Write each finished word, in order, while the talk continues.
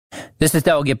This is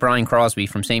Delegate Brian Crosby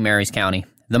from St. Mary's County,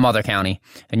 the Mother County,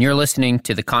 and you're listening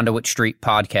to the Conduit Street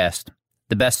Podcast,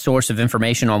 the best source of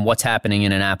information on what's happening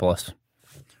in Annapolis.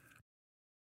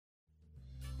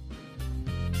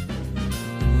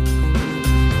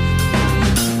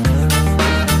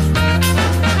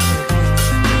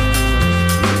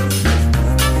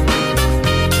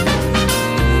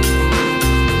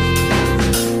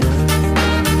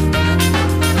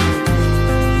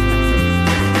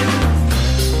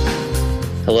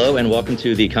 Hello and welcome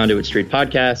to the Conduit Street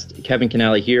Podcast. Kevin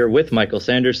Canale here with Michael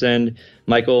Sanderson.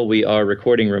 Michael, we are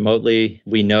recording remotely.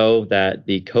 We know that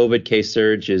the COVID case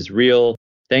surge is real.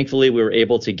 Thankfully, we were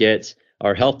able to get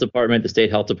our health department, the state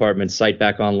health department site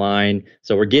back online.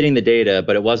 So we're getting the data,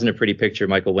 but it wasn't a pretty picture,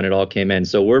 Michael, when it all came in.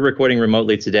 So we're recording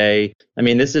remotely today. I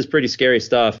mean, this is pretty scary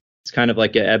stuff. It's kind of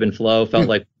like an ebb and flow, felt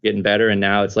like getting better. And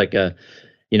now it's like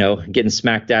getting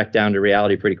smack down to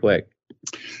reality pretty quick.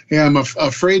 Yeah, I'm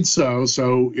afraid so.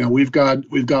 So, we've got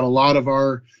a lot of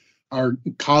our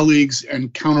colleagues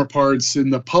and counterparts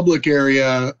in the public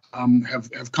area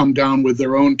have come down with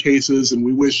their own cases, and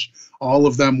we wish all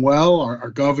of them well.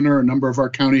 Our governor, a number of our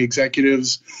county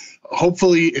executives.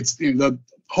 Hopefully,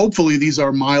 hopefully these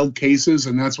are mild cases,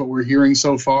 and that's what we're hearing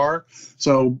so far.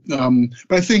 So,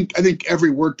 but I think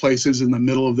every workplace is in the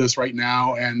middle of this right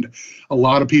now, and a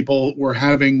lot of people were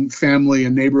having family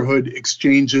and neighborhood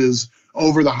exchanges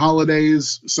over the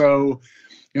holidays. So,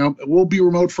 we'll be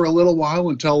remote for a little while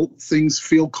until things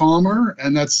feel calmer,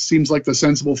 and that seems like the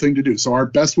sensible thing to do. So our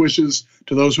best wishes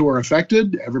to those who are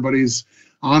affected. Everybody's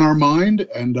on our mind,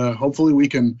 and hopefully we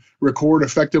can record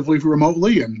effectively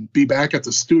remotely and be back at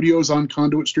the studios on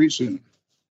Conduit Street soon.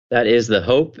 That is the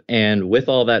hope. And with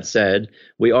all that said,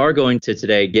 we are going to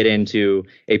today get into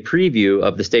a preview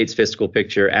of the state's fiscal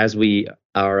picture as we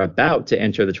are about to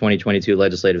enter the 2022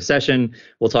 legislative session.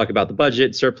 We'll talk about the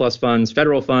budget, surplus funds,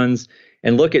 federal funds,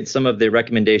 and look at some of the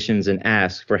recommendations and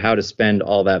ask for how to spend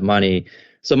all that money.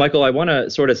 So, Michael, I want to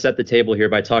sort of set the table here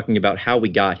by talking about how we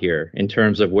got here in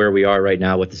terms of where we are right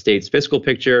now with the state's fiscal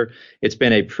picture. It's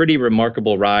been a pretty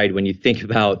remarkable ride when you think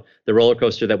about the roller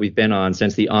coaster that we've been on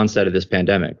since the onset of this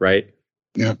pandemic, right?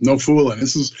 Yeah, no fooling.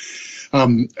 This is,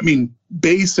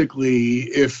 basically,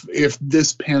 if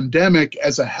this pandemic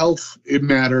as a health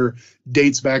matter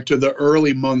dates back to the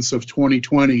early months of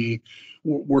 2020,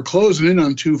 we're closing in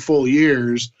on 2 full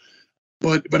years.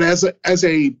 But as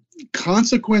a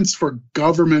consequence for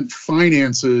government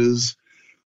finances,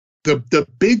 the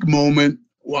big moment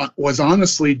was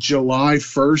honestly July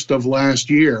 1st of last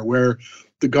year, where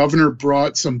the governor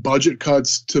brought some budget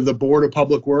cuts to the Board of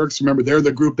Public Works. Remember, they're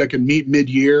the group that can meet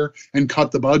mid-year and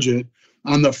cut the budget.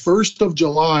 On the 1st of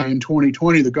July in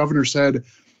 2020, the governor said,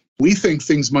 we think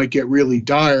things might get really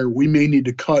dire. We may need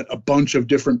to cut a bunch of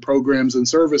different programs and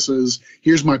services.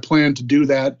 Here's my plan to do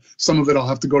that. Some of it I'll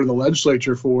have to go to the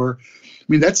legislature for. I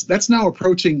mean, that's now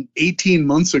approaching 18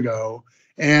 months ago.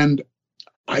 And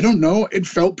I don't know, it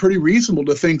felt pretty reasonable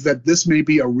to think that this may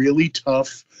be a really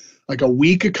tough, like a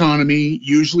weak economy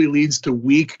usually leads to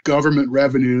weak government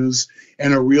revenues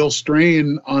and a real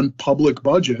strain on public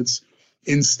budgets.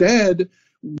 Instead,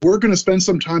 we're going to spend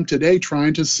some time today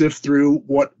trying to sift through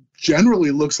what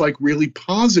generally looks like really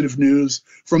positive news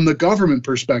from the government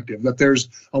perspective, that there's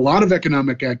a lot of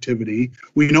economic activity.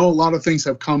 We know a lot of things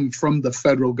have come from the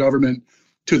federal government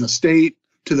to the state,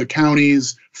 to the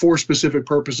counties for specific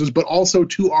purposes, but also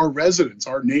to our residents,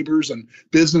 our neighbors and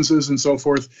businesses and so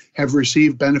forth have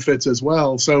received benefits as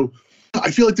well. So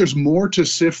I feel like there's more to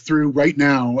sift through right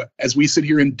now as we sit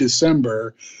here in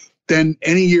December than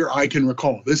any year I can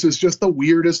recall. This is just the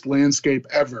weirdest landscape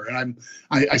ever. And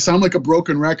I sound like a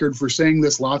broken record for saying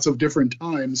this lots of different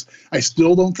times. I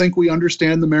still don't think we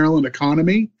understand the Maryland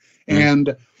economy.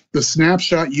 And the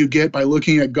snapshot you get by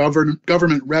looking at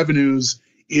government revenues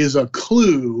is a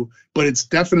clue, but it's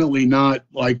definitely not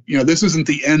like, this isn't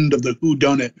the end of the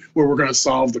whodunit where we're going to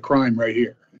solve the crime right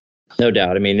here. No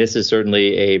doubt. I mean, this is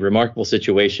certainly a remarkable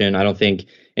situation. I don't think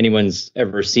anyone's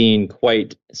ever seen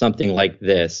quite something like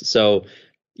this. So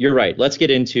you're right. Let's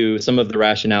get into some of the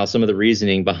rationale, some of the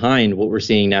reasoning behind what we're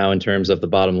seeing now in terms of the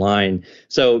bottom line.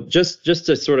 So just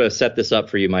to sort of set this up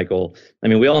for you, Michael, I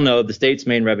mean, we all know the state's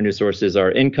main revenue sources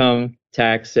are income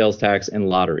tax, sales tax, and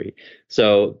lottery.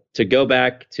 So to go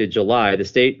back to July, the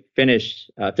state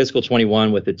finished fiscal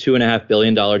 21 with a $2.5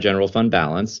 billion general fund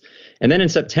balance. And then in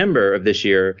September of this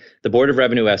year, the Board of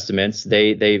Revenue Estimates,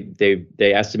 they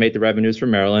estimate the revenues for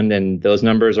Maryland, and those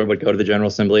numbers would go to the General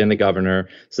Assembly and the governor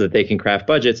so that they can craft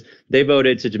budgets. They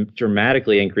voted to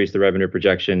dramatically increase the revenue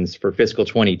projections for fiscal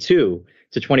 22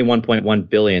 to $21.1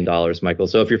 billion, Michael.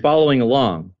 So if you're following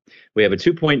along, We have a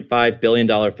 $2.5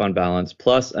 billion fund balance,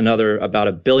 plus another about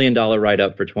 $1 billion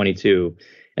write-up for 22,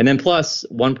 and then plus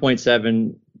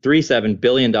 $1.737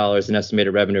 billion in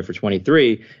estimated revenue for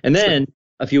 23. And then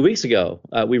a few weeks ago,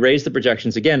 we raised the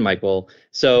projections again, Michael.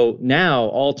 So now,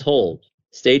 all told,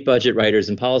 state budget writers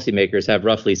and policymakers have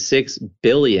roughly $6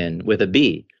 billion with a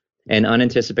B in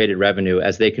unanticipated revenue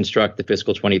as they construct the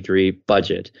fiscal 23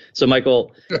 budget. So,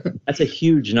 Michael, that's a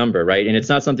huge number, right? And it's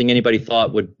not something anybody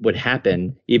thought would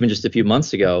happen even just a few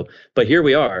months ago. But here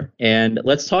we are. And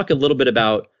let's talk a little bit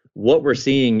about what we're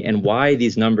seeing and why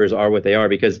these numbers are what they are,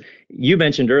 because you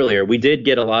mentioned earlier, we did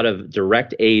get a lot of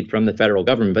direct aid from the federal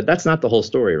government, but that's not the whole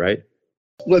story, right?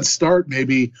 Let's start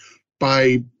maybe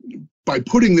by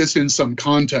putting this in some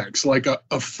context, like a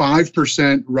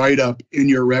 5% write-up in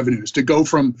your revenues to go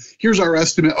from, here's our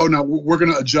estimate, oh, no, we're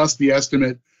going to adjust the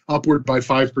estimate upward by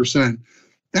 5%.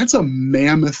 That's a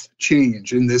mammoth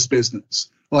change in this business.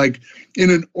 Like in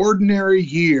an ordinary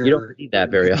year, you don't see that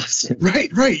very often.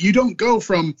 Right. You don't go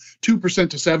from 2%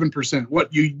 to 7%.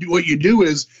 What you do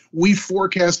is we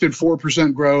forecasted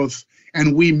 4% growth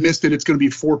and we missed it. It's going to be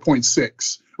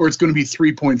 4.6 or it's going to be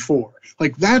 3.4.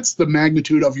 Like that's the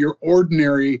magnitude of your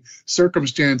ordinary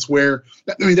circumstance where,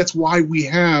 I mean, that's why we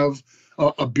have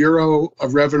a Bureau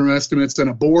of Revenue Estimates and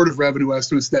a Board of Revenue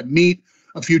Estimates that meet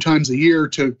a few times a year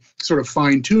to sort of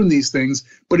fine tune these things.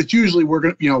 But it's usually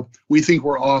we think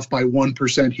we're off by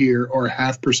 1% here or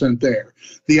 0.5% there.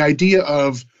 The idea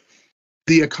of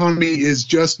the economy is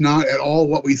just not at all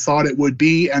what we thought it would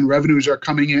be, and revenues are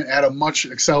coming in at a much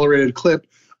accelerated clip.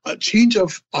 A change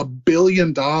of $1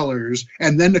 billion,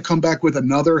 and then to come back with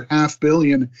another $500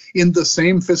 million in the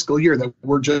same fiscal year that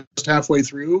we're just halfway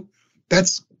through,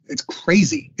 it's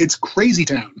crazy. It's crazy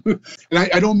town. And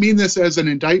I don't mean this as an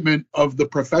indictment of the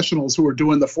professionals who are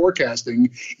doing the forecasting.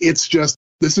 It's just,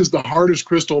 this is the hardest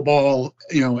crystal ball,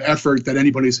 effort that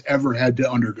anybody's ever had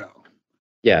to undergo.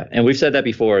 Yeah, and we've said that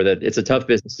before, that it's a tough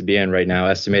business to be in right now,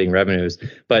 estimating revenues.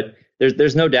 But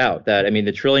there's no doubt that, I mean,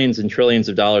 the trillions and trillions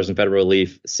of dollars in federal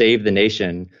relief saved the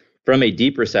nation from a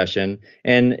deep recession.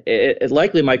 And it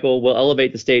likely, Michael, will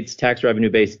elevate the state's tax revenue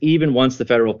base even once the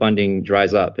federal funding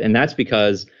dries up. And that's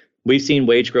because we've seen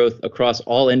wage growth across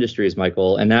all industries,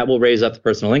 Michael, and that will raise up the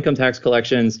personal income tax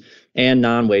collections and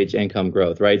non-wage income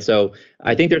growth, right? So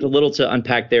I think there's a little to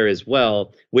unpack there as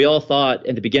well. We all thought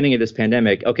at the beginning of this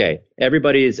pandemic, okay,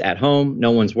 everybody is at home,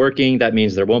 no one's working. That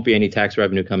means there won't be any tax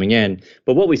revenue coming in.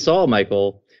 But what we saw,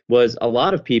 Michael, was a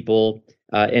lot of people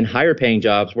in higher paying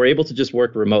jobs were able to just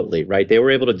work remotely, right? They were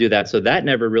able to do that. So that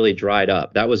never really dried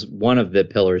up. That was one of the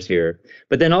pillars here.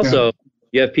 But then also,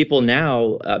 you have people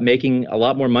now making a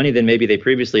lot more money than maybe they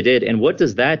previously did. And what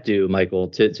does that do, Michael,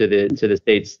 to the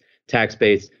state's tax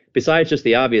base, besides just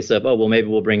the obvious of, oh, well, maybe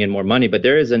we'll bring in more money? But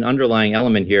there is an underlying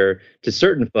element here to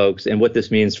certain folks and what this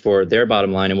means for their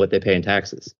bottom line and what they pay in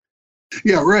taxes.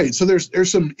 Yeah, right. So there's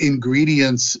some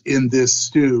ingredients in this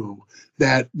stew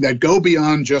that go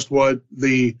beyond just what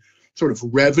the sort of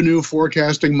revenue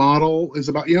forecasting model is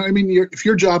about. If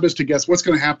your job is to guess what's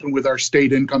going to happen with our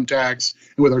state income tax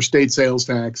and with our state sales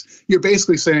tax, you're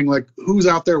basically saying, like, who's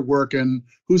out there working,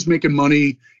 who's making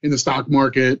money in the stock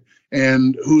market,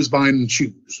 and who's buying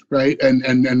shoes, right?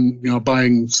 And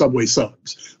buying Subway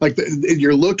subs. Like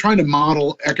you're trying to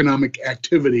model economic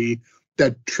activity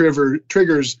that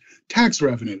triggers tax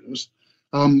revenues.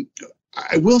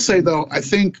 I will say, though, I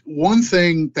think one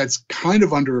thing that's kind of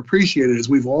underappreciated is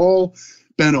we've all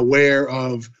been aware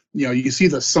of, you see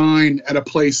the sign at a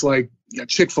place like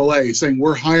Chick-fil-A saying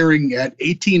we're hiring at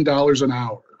 $18 an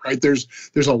hour, right? There's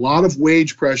a lot of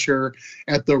wage pressure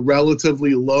at the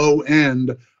relatively low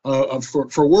end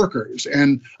for workers.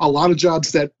 And a lot of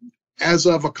jobs that, as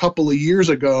of a couple of years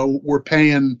ago, were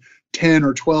paying $10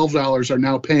 or $12 are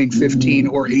now paying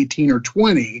 $15 or $18 or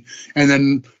 $20, and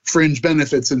then fringe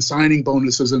benefits and signing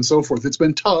bonuses and so forth. It's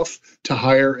been tough to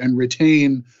hire and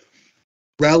retain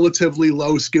relatively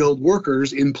low-skilled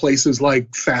workers in places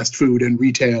like fast food and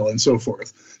retail and so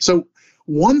forth. So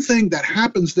one thing that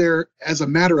happens there as a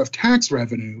matter of tax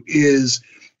revenue is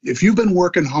if you've been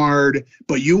working hard,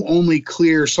 but you only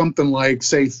clear something like,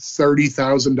 say,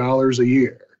 $30,000 a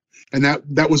year, and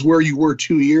that was where you were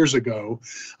 2 years ago.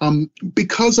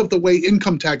 Because of the way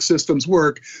income tax systems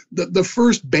work, the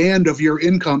first band of your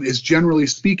income is, generally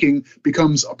speaking,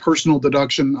 becomes a personal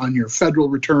deduction on your federal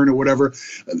return or whatever.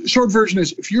 The short version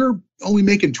is, if you're only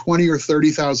making $20,000 or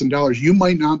 $30,000, you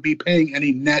might not be paying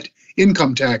any net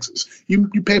income taxes. You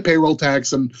pay payroll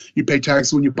tax and you pay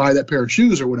tax when you buy that pair of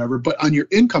shoes or whatever, but on your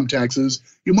income taxes,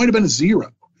 you might have been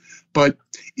zero. But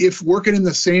if working in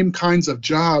the same kinds of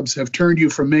jobs have turned you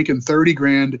from making 30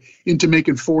 grand into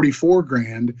making 44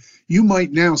 grand, you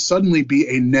might now suddenly be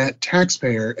a net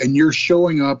taxpayer, and you're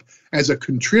showing up as a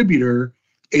contributor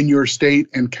in your state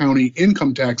and county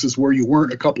income taxes where you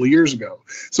weren't a couple of years ago.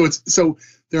 So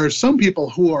there are some people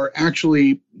who are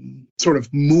actually sort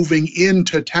of moving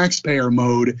into taxpayer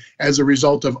mode as a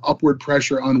result of upward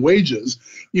pressure on wages.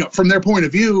 From their point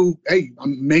of view, hey,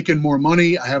 I'm making more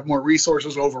money, I have more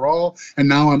resources overall, and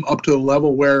now I'm up to the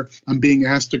level where I'm being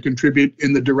asked to contribute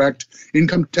in the direct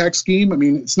income tax scheme. I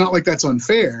mean, it's not like that's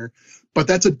unfair, but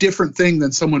that's a different thing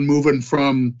than someone moving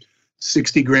from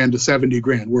 60 grand to 70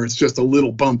 grand, where it's just a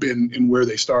little bump in where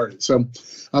they started. So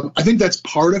I think that's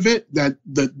part of it, that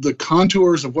the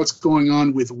contours of what's going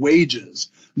on with wages,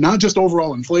 not just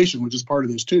overall inflation, which is part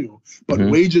of this too, but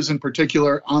wages in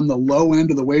particular on the low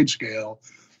end of the wage scale,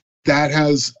 that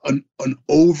has an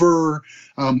over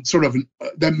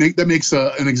that makes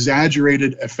an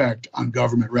exaggerated effect on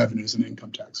government revenues and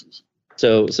income taxes.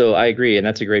 So I agree, and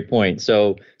that's a great point.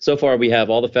 So far we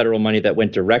have all the federal money that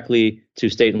went directly to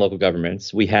state and local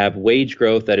governments. We have wage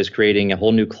growth that is creating a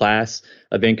whole new class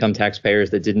of income taxpayers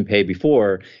that didn't pay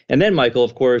before. And then, Michael,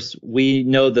 of course, we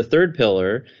know the third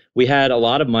pillar. We had a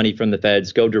lot of money from the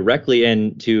feds go directly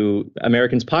into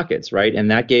Americans' pockets, right? And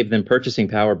that gave them purchasing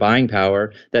power, buying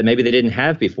power that maybe they didn't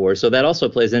have before. So that also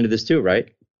plays into this too, right?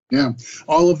 Yeah,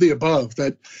 all of the above.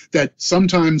 That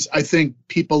sometimes I think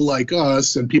people like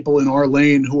us and people in our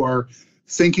lane who are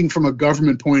thinking from a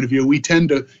government point of view, we tend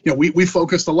to, we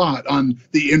focused a lot on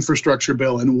the infrastructure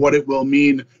bill and what it will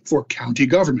mean for county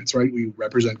governments, right? We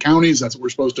represent counties, that's what we're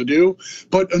supposed to do.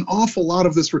 But an awful lot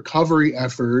of this recovery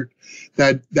effort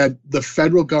that the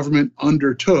federal government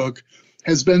undertook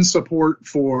has been support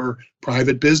for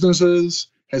private businesses,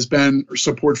 has been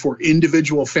support for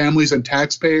individual families and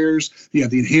taxpayers. The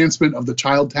enhancement of the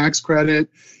child tax credit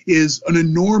is an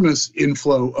enormous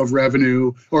inflow of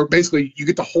revenue, or basically you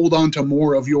get to hold on to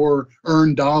more of your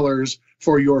earned dollars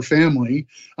for your family.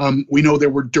 We know there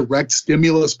were direct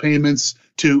stimulus payments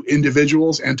to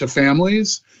individuals and to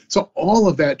families. So all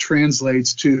of that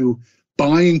translates to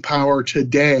buying power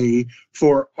today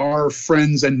for our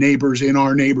friends and neighbors in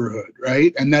our neighborhood,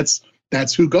 right? And that's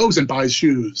who goes and buys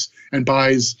shoes and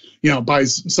buys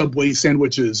Subway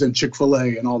sandwiches and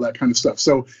Chick-fil-A and all that kind of stuff.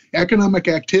 So economic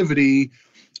activity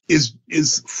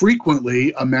is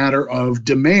frequently a matter of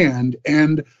demand,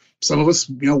 and some of us,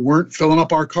 weren't filling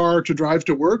up our car to drive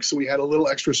to work, so we had a little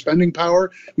extra spending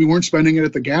power. We weren't spending it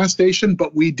at the gas station,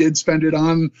 but we did spend it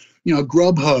on,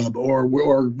 Grubhub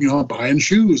or buying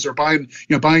shoes or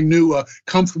buying new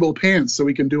comfortable pants so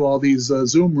we can do all these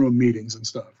Zoom room meetings and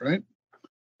stuff, right?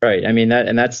 Right. I mean,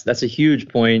 that's a huge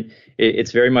point.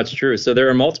 It's very much true. So there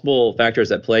are multiple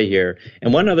factors at play here.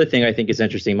 And one other thing I think is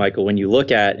interesting, Michael, when you look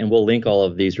at, and we'll link all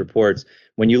of these reports,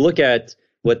 when you look at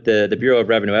what the Bureau of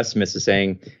Revenue Estimates is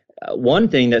saying, one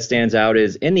thing that stands out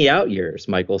is in the out years,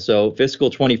 Michael. So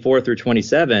fiscal 24 through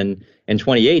 27 and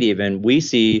 28 even, we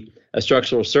see a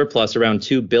structural surplus around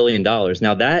 $2 billion.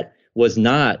 Now, that was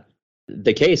not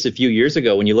the case a few years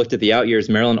ago. When you looked at the out years,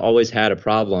 Maryland always had a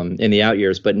problem in the out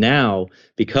years. But now,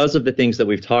 because of the things that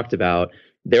we've talked about,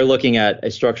 they're looking at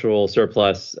a structural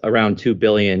surplus around $2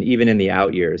 billion, even in the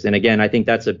out years. And again, I think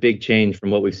that's a big change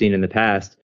from what we've seen in the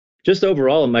past. Just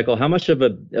overall, Michael, how much of a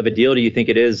deal do you think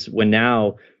it is when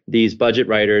now these budget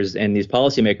writers and these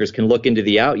policymakers can look into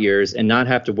the out years and not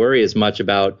have to worry as much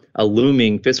about a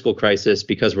looming fiscal crisis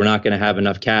because we're not going to have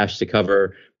enough cash to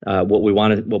cover what we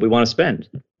want to spend?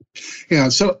 Yeah,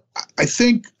 so I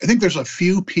think there's a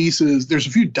few pieces, there's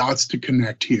a few dots to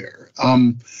connect here.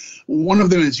 One of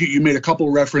them is you made a couple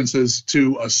references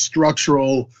to a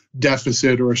structural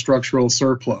deficit or a structural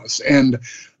surplus, and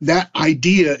that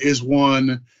idea is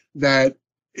one that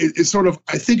it's sort of,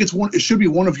 I think it should be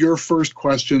one of your first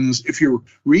questions if you're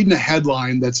reading a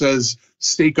headline that says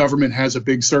state government has a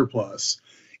big surplus.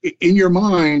 In your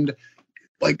mind,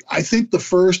 like, I think the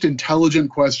first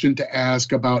intelligent question to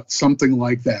ask about something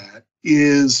like that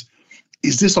is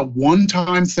this a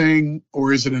one-time thing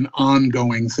or is it an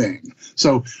ongoing thing?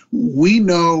 So we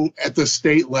know at the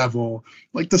state level,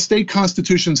 like the state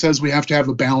constitution says we have to have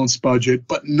a balanced budget,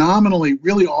 but nominally,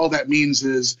 really all that means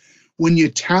is when you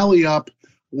tally up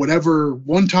whatever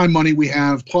one-time money we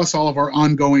have plus all of our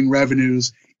ongoing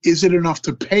revenues, is it enough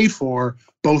to pay for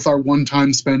both our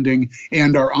one-time spending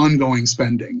and our ongoing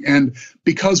spending? And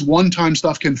because one-time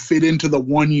stuff can fit into the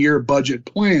one-year budget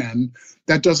plan,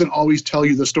 that doesn't always tell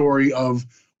you the story of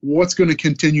what's going to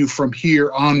continue from here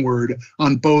onward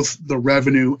on both the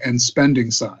revenue and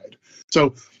spending side.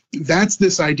 So that's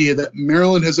this idea that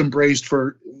Maryland has embraced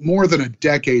for more than a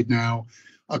decade now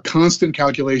a constant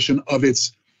calculation of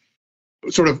its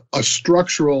sort of a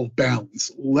structural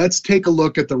balance. Let's take a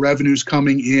look at the revenues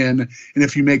coming in. And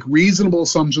if you make reasonable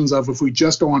assumptions of if we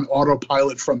just go on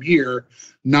autopilot from here,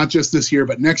 not just this year,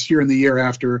 but next year and the year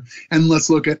after, and let's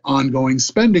look at ongoing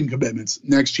spending commitments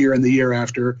next year and the year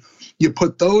after, you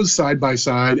put those side by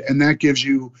side, and that gives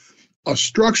you a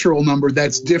structural number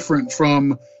that's different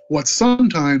from what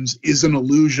sometimes is an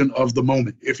illusion of the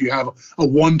moment. If you have a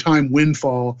one-time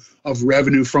windfall of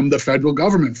revenue from the federal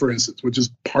government, for instance, which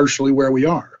is partially where we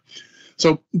are.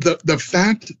 So the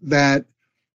fact that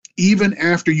even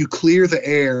after you clear the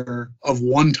air of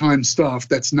one-time stuff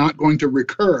that's not going to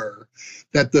recur,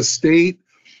 that the state,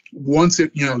 once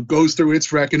it goes through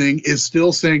its reckoning, is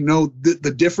still saying, no,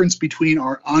 the difference between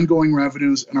our ongoing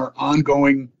revenues and our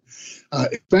ongoing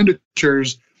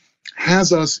expenditures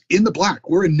has us in the black.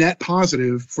 We're a net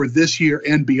positive for this year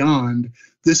and beyond.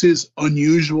 This is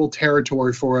unusual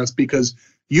territory for us because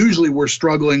usually we're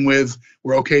struggling with,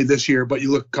 we're okay this year, but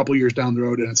you look a couple years down the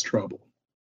road and it's trouble.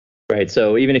 Right.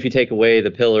 So even if you take away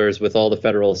the pillars with all the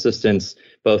federal assistance,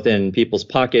 both in people's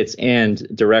pockets and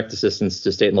direct assistance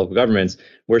to state and local governments,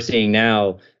 we're seeing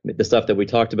now the stuff that we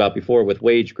talked about before with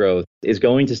wage growth is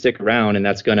going to stick around, and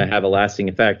that's going to have a lasting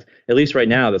effect. At least right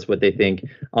now, that's what they think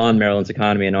on Maryland's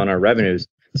economy and on our revenues.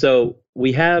 So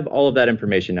we have all of that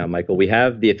information now, Michael. We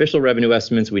have the official revenue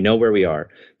estimates. We know where we are.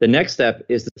 The next step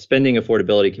is the Spending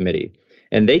Affordability Committee.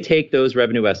 And they take those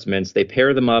revenue estimates, they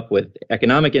pair them up with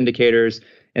economic indicators,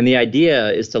 and the idea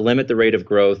is to limit the rate of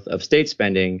growth of state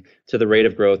spending to the rate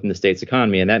of growth in the state's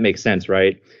economy. And that makes sense,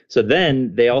 right? So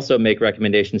then they also make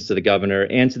recommendations to the governor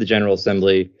and to the General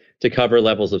Assembly to cover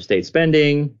levels of state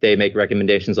spending. They make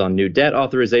recommendations on new debt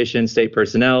authorization, state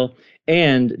personnel,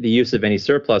 and the use of any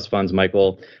surplus funds,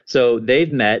 Michael. So they've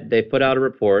put out a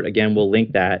report. Again, we'll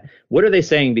link that. What are they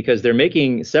saying? Because they're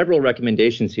making several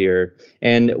recommendations here.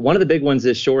 And one of the big ones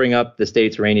is shoring up the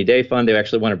state's rainy day fund. They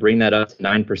actually want to bring that up to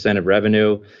 9% of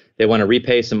revenue. They want to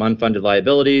repay some unfunded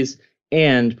liabilities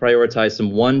and prioritize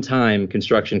some one-time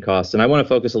construction costs. And I want to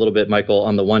focus a little bit, Michael,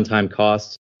 on the one-time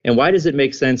costs. And why does it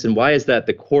make sense? And why is that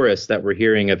the chorus that we're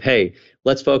hearing of, hey,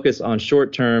 let's focus on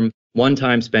short-term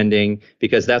one-time spending,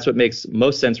 because that's what makes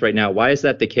most sense right now. Why is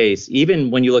that the case?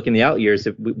 Even when you look in the out years,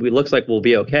 it looks like we'll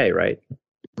be okay, right?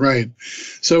 Right.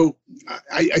 So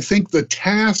I think the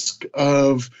task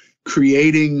of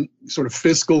creating sort of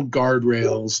fiscal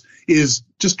guardrails is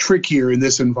just trickier in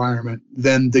this environment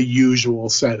than the usual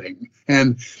setting.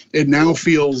 And it now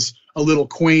feels a little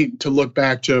quaint to look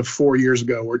back to 4 years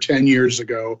ago or 10 years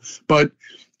ago. But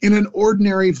in an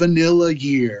ordinary vanilla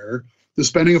year, the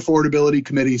Spending Affordability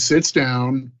Committee sits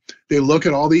down, they look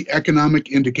at all the economic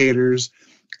indicators,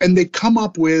 and they come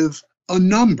up with a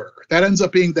number. That ends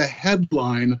up being the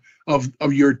headline of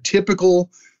your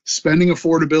typical spending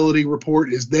affordability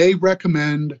report. Is they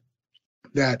recommend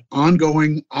that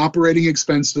ongoing operating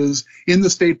expenses in the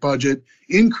state budget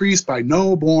increase by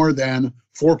no more than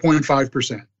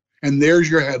 4.5%. And there's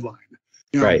your headline.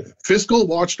 Right. Fiscal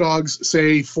watchdogs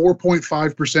say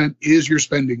 4.5% is your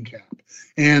spending cap.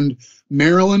 And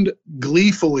Maryland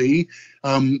gleefully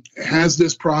has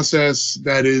this process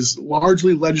that is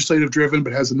largely legislative driven,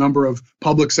 but has a number of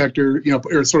public sector,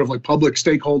 or sort of like public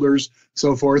stakeholders,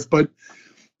 so forth. But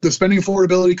the Spending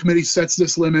Affordability Committee sets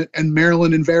this limit, and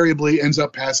Maryland invariably ends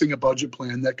up passing a budget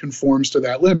plan that conforms to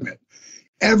that limit.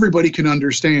 Everybody can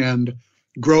understand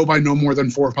grow by no more than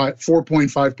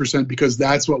 4.5% because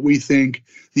that's what we think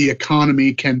the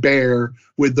economy can bear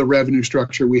with the revenue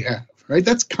structure we have, right?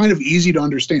 That's kind of easy to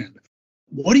understand.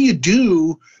 What do you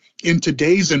do in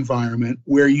today's environment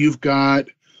where you've got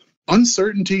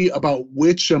uncertainty about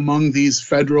which among these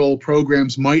federal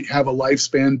programs might have a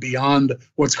lifespan beyond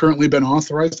what's currently been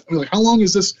authorized? I mean, like, how long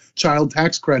is this child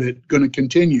tax credit going to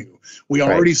continue? We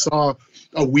already saw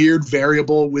a weird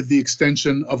variable with the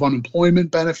extension of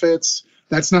unemployment benefits.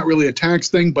 That's not really a tax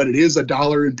thing, but it is a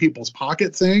dollar in people's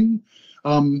pocket thing.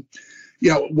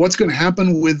 What's going to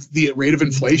happen with the rate of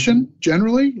inflation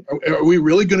generally? Are we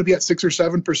really going to be at 6 or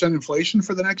 7% inflation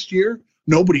for the next year?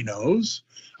 Nobody knows.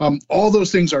 All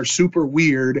those things are super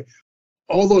weird.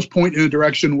 All those point in a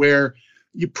direction where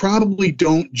you probably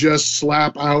don't just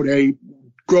slap out a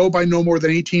grow by no more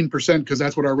than 18% because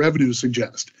that's what our revenues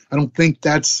suggest. I don't think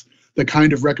that's the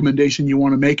kind of recommendation you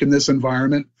want to make in this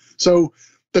environment. So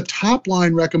the top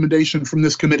line recommendation from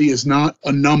this committee is not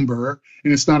a number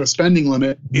and it's not a spending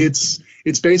limit. It's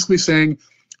basically saying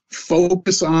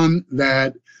focus on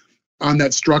that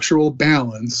structural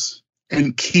balance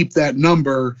and keep that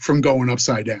number from going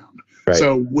upside down. Right.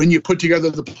 So when you put together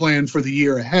the plan for the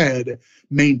year ahead,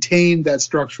 maintain that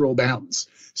structural balance.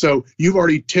 So you've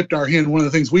already tipped our hand. One of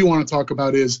the things we want to talk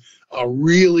about is a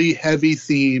really heavy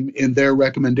theme in their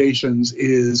recommendations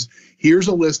is here's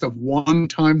a list of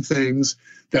one-time things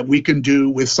that we can do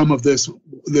with some of this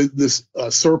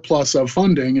surplus of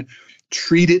funding.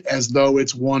 Treat it as though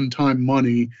it's one-time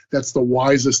money. That's the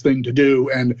wisest thing to do.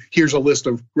 And here's a list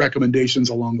of recommendations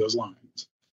along those lines.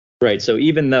 Right. So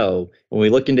even though when we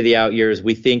look into the out years,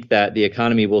 we think that the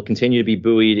economy will continue to be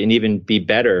buoyed and even be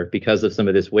better because of some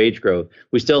of this wage growth,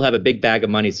 we still have a big bag of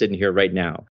money sitting here right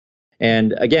now.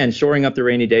 And again, shoring up the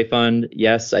rainy day fund,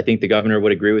 yes, I think the governor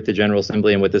would agree with the General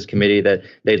Assembly and with this committee that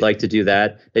they'd like to do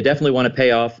that. They definitely want to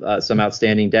pay off some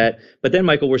outstanding debt. But then,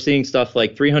 Michael, we're seeing stuff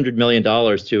like $300 million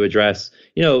to address,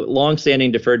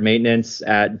 longstanding deferred maintenance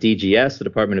at DGS, the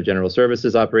Department of General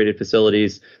Services operated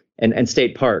facilities, and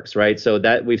state parks, right? So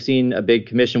that we've seen a big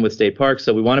commission with state parks.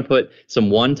 So we want to put some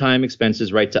one-time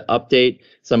expenses, right, to update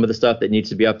some of the stuff that needs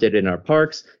to be updated in our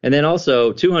parks. And then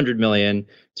also $200 million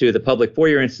to the public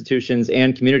four-year institutions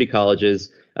and community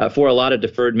colleges for a lot of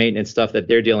deferred maintenance stuff that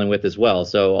they're dealing with as well.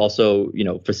 So also,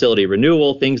 facility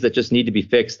renewal, things that just need to be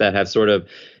fixed that have sort of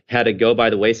had to go by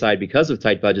the wayside because of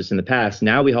tight budgets in the past.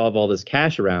 Now we have all this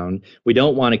cash around. We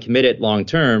don't want to commit it long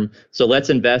term. So let's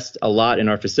invest a lot in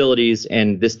our facilities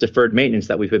and this deferred maintenance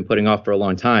that we've been putting off for a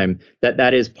long time.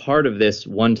 That is part of this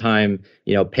one-time,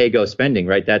 pay-go spending,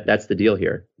 right? That's the deal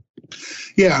here.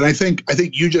 Yeah, and I think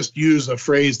you just used a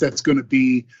phrase that's going to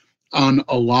be on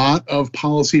a lot of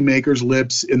policymakers'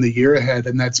 lips in the year ahead,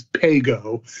 and that's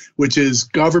PAYGO, which is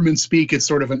government speak. It's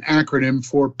sort of an acronym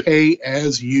for pay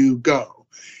as you go.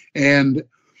 And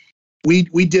we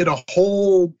did a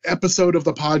whole episode of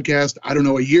the podcast, I don't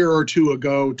know, a year or two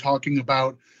ago, talking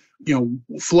about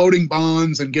floating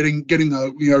bonds and getting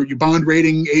your bond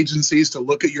rating agencies to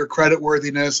look at your credit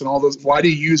worthiness and all those. Why do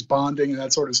you use bonding and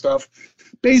that sort of stuff?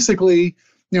 Basically,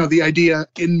 the idea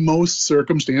in most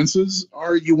circumstances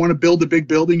are you want to build a big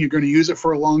building, you're going to use it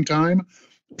for a long time.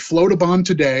 Float a bond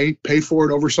today, pay for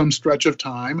it over some stretch of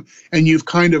time, and you've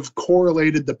kind of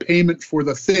correlated the payment for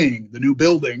the thing, the new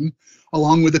building,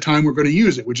 along with the time we're going to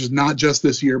use it, which is not just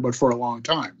this year, but for a long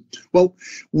time. Well,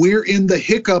 we're in the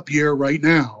hiccup year right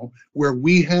now where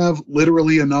we have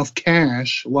literally enough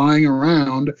cash lying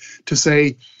around to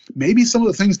say, maybe some of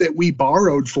the things that we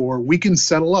borrowed for, we can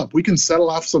settle up. We can settle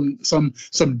off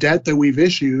some debt that we've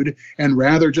issued and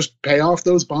rather just pay off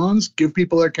those bonds, give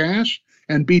people their cash,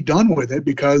 and be done with it.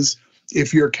 Because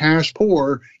if you're cash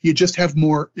poor, you just have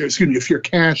more, if you're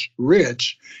cash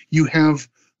rich, you have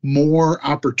more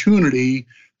opportunity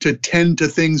to tend to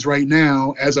things right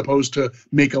now as opposed to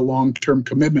make a long-term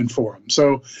commitment for them.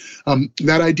 So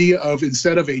that idea of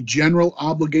instead of a general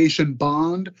obligation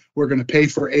bond, we're going to pay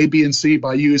for A, B, and C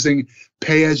by using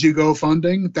pay-as-you-go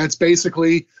funding. That's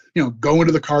basically, going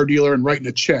to the car dealer and writing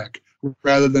a check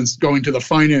rather than going to the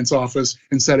finance office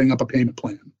and setting up a payment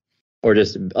plan. Or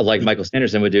just like Michael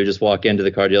Sanderson would do, just walk into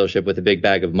the car dealership with a big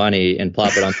bag of money and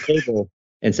plop it on the table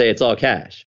and say it's all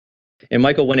cash. And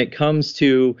Michael, when it comes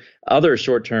to other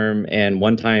short-term and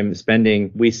one-time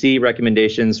spending, we see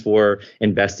recommendations for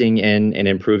investing in and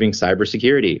improving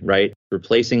cybersecurity, right?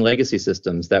 Replacing legacy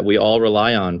systems that we all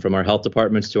rely on, from our health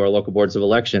departments to our local boards of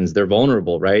elections. They're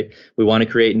vulnerable, right? We want to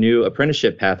create new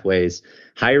apprenticeship pathways,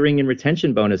 hiring and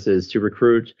retention bonuses to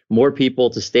recruit more people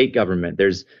to state government.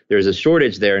 There's a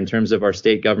shortage there in terms of our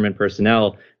state government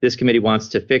personnel. This committee wants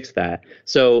to fix that.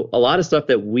 So a lot of stuff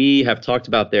that we have talked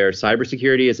about there.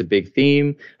 Cybersecurity is a big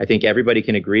theme. I think everybody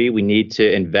can agree we need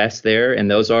to invest there.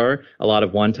 And those are a lot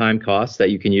of one-time costs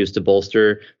that you can use to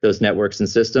bolster those networks and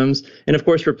systems. And of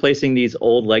course, replacing these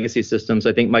old legacy systems.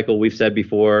 I think, Michael, we've said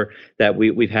before that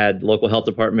we've had local health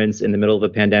departments in the middle of a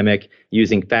pandemic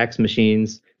using fax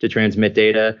machines to transmit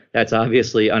data. That's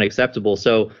obviously unacceptable.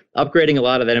 So upgrading a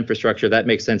lot of that infrastructure, that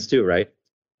makes sense too, right?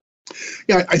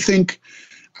 Yeah, I think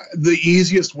the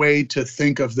easiest way to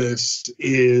think of this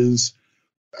is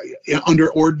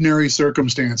under ordinary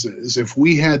circumstances. If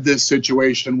we had this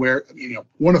situation where,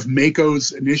 one of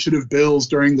MAKO's initiative bills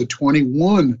during the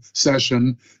 21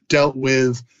 session dealt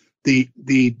with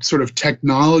the sort of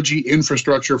technology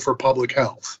infrastructure for public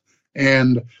health.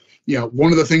 And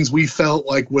one of the things we felt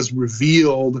like was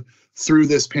revealed through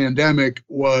this pandemic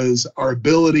was our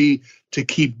ability to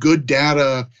keep good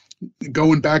data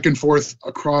going back and forth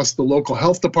across the local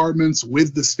health departments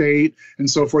with the state and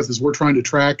so forth, as we're trying to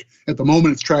track. At the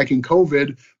moment, it's tracking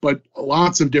COVID, but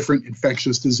lots of different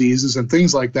infectious diseases and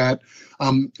things like that.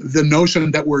 The notion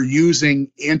that we're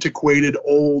using antiquated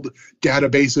old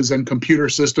databases and computer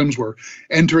systems, we're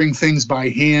entering things by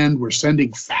hand, we're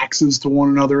sending faxes to one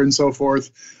another and so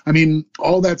forth. I mean,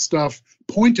 all that stuff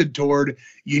pointed toward,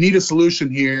 you need a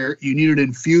solution here. You need an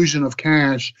infusion of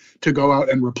cash to go out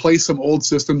and replace some old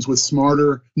systems with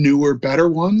smarter, newer, better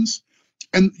ones.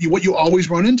 And what you always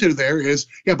run into there is,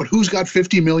 yeah, but who's got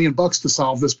 $50 million to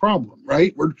solve this problem,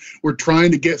 right? We're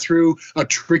trying to get through a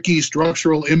tricky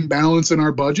structural imbalance in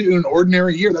our budget. In an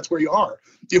ordinary year, that's where you are.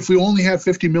 If we only had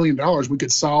 $50 million, we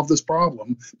could solve this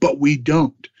problem, but we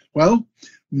don't. Well,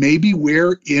 maybe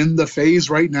we're in the phase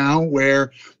right now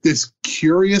where this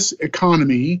curious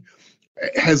economy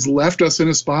has left us in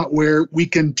a spot where we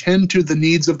can tend to the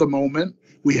needs of the moment.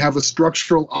 We have a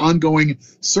structural ongoing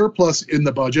surplus in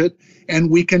the budget, and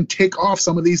we can tick off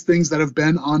some of these things that have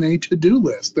been on a to-do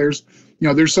list. There's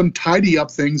some tidy up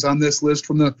things on this list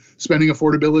from the Spending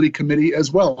Affordability Committee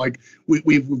as well. Like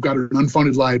we've got an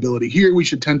unfunded liability here. We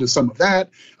should tend to some of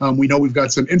that. We know we've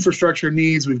got some infrastructure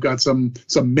needs. We've got some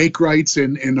make rights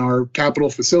in our capital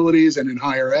facilities and in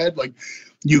higher ed. Like,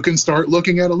 you can start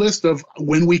looking at a list of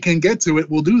when we can get to it,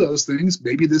 we'll do those things.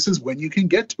 Maybe this is when you can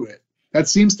get to it. That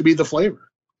seems to be the flavor.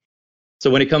 So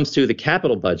when it comes to the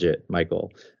capital budget,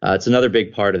 Michael, it's another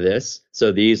big part of this.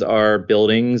 So these are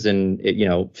buildings and,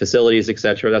 facilities, et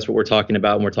cetera. That's what we're talking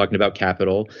about when we're talking about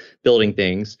capital, building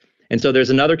things. And so there's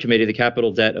another committee, the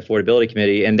Capital Debt Affordability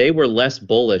Committee, and they were less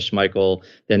bullish, Michael,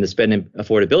 than the Spending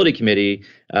Affordability Committee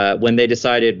when they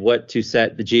decided what to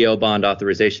set the GO bond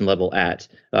authorization level at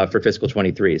for fiscal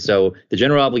 23. So the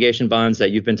general obligation bonds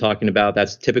that you've been talking about,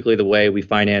 that's typically the way we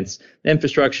finance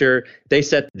infrastructure. They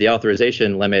set the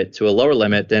authorization limit to a lower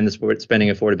limit than the Spending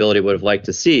Affordability would have liked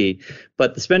to see.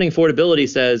 But the Spending Affordability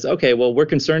says, okay, well, we're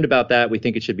concerned about that. We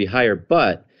think it should be higher,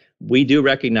 but we do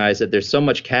recognize that there's so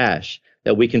much cash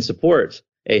that we can support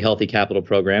a healthy capital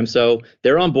program. So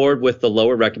they're on board with the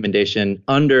lower recommendation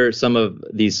under some of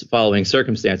these following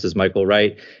circumstances, Michael,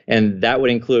 right? And that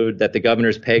would include that the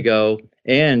governor's pay-go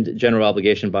and general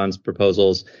obligation bonds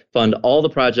proposals fund all the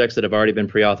projects that have already been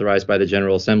pre-authorized by the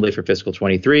General Assembly for fiscal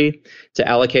 23, to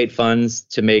allocate funds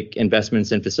to make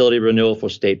investments in facility renewal for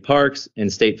state parks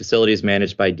and state facilities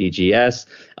managed by DGS,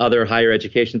 other higher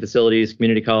education facilities,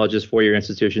 community colleges, four-year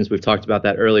institutions. We've talked about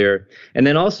that earlier. And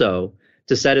then also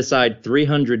to set aside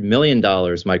 $300 million,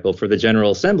 Michael, for the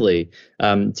General Assembly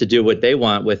to do what they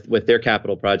want with their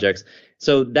capital projects.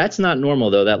 So that's not normal,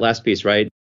 though, that last piece, right?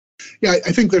 Yeah,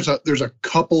 I think there's a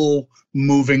couple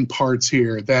moving parts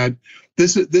here. That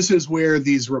this is where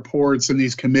these reports and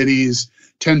these committees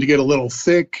tend to get a little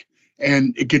thick,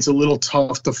 and it gets a little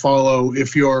tough to follow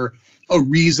if you're a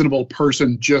reasonable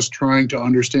person just trying to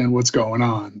understand what's going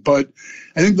on. But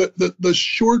I think the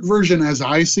short version, as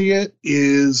I see it,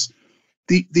 is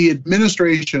the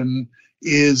administration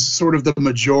is sort of the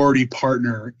majority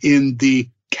partner in the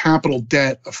Capital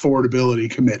Debt Affordability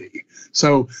Committee.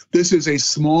 So this is a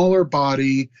smaller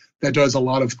body that does a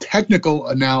lot of technical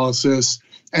analysis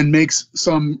and makes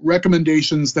some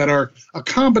recommendations that are a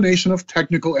combination of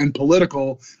technical and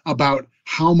political about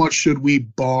how much should we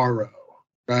borrow,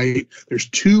 right? There's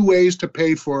two ways to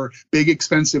pay for big,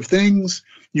 expensive things.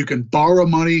 You can borrow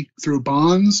money through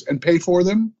bonds and pay for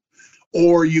them,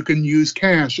 or you can use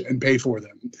cash and pay for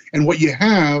them. And what you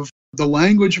have, the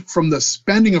language from the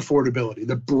Spending Affordability,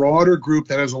 the broader group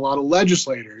that has a lot of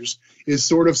legislators, is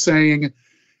sort of saying,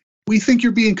 we think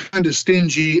you're being kind of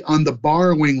stingy on the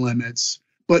borrowing limits,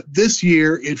 but this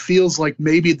year it feels like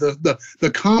maybe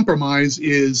the compromise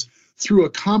is through a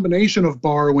combination of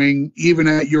borrowing, even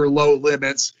at your low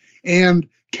limits, and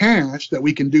cash that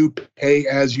we can do pay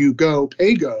as you go,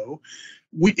 pay-go.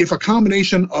 If a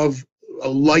combination of a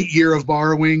light year of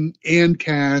borrowing and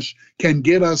cash can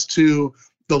get us to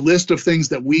the list of things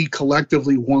that we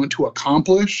collectively want to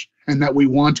accomplish and that we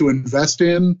want to invest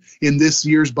in this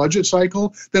year's budget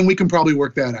cycle, then we can probably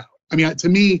work that out. I mean, to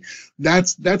me,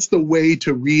 that's the way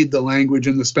to read the language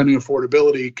in the Spending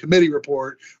Affordability Committee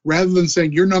report. Rather than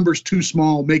saying your number's too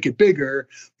small, make it bigger,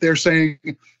 they're saying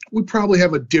we probably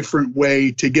have a different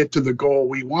way to get to the goal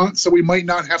we want, so we might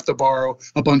not have to borrow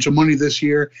a bunch of money this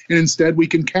year, and instead we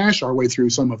can cash our way through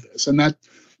some of this. And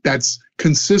that's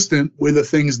consistent with the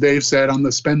things they've said on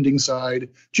the spending side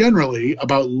generally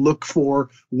about look for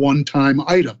one-time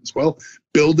items. Well,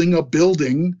 building a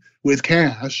building with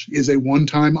cash is a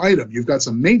one-time item. You've got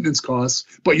some maintenance costs,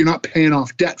 but you're not paying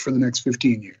off debt for the next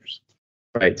 15 years.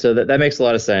 Right. So that makes a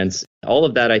lot of sense. All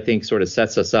of that, I think, sort of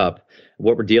sets us up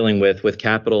what we're dealing with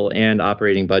capital and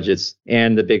operating budgets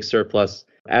and the big surplus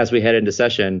as we head into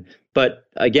session. But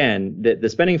again, the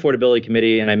Spending Affordability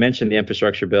Committee, and I mentioned the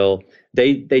infrastructure bill,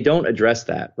 they don't address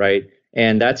that, right?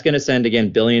 And that's going to send,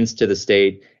 again, billions to the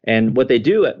state. And what they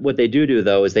do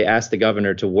though, is they ask the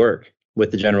governor to work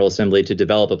with the General Assembly to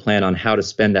develop a plan on how to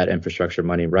spend that infrastructure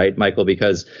money, right, Michael?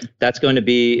 Because that's going to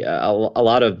be a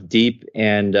lot of deep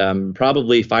and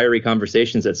probably fiery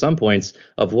conversations at some points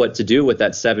of what to do with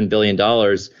that $7 billion,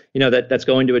 that's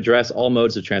going to address all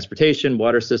modes of transportation,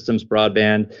 water systems,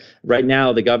 broadband. Right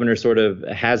now, the governor sort of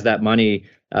has that money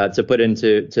to put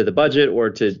into the budget or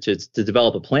to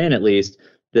develop a plan at least.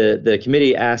 The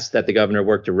committee asked that the governor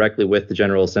work directly with the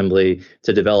General Assembly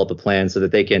to develop a plan so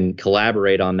that they can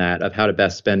collaborate on that of how to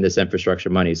best spend this infrastructure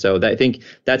money. So I think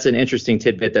that's an interesting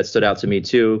tidbit that stood out to me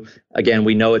too. Again,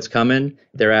 we know it's coming.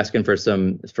 They're asking for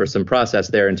some process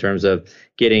there in terms of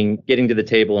getting to the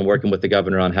table and working with the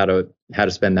governor on how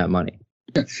to spend that money.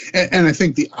 And I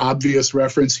think the obvious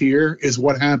reference here is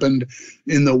what happened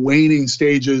in the waning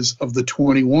stages of the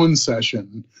 21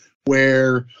 session,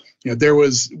 where there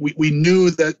was we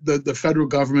knew that the federal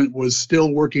government was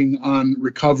still working on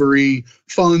recovery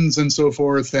funds and so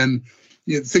forth, and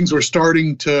things were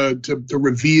starting to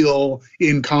reveal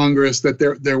in Congress that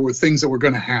there were things that were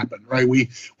going to happen. Right? We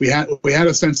had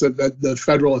a sense that the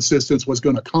federal assistance was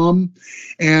going to come,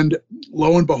 and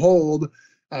lo and behold,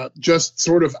 just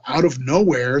sort of out of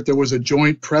nowhere, there was a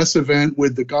joint press event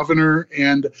with the governor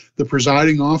and the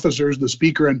presiding officers, the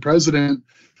speaker and president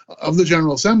of the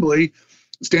General Assembly,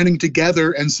 standing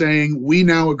together and saying, we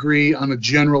now agree on a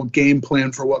general game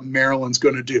plan for what Maryland's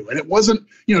going to do. And it wasn't,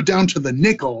 down to the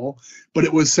nickel, but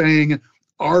it was saying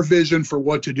our vision for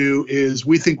what to do is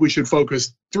we think we should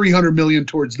focus $300 million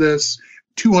towards this,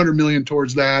 $200 million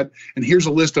towards that. And here's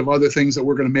a list of other things that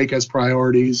we're going to make as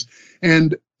priorities.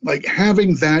 And like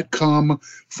having that come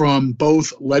from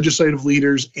both legislative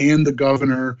leaders and the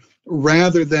governor,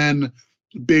 rather than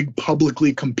big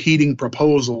publicly competing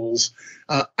proposals,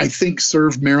 I think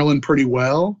served Maryland pretty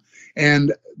well.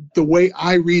 And the way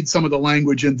I read some of the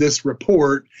language in this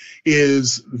report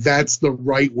is that's the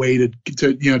right way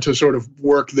to sort of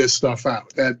work this stuff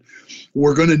out. That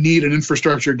we're going to need an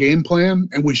infrastructure game plan,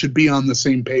 and we should be on the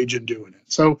same page in doing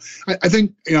it. So I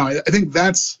think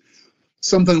that's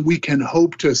something we can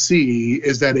hope to see,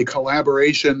 is that a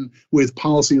collaboration with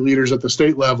policy leaders at the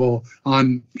state level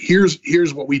on here's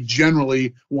what we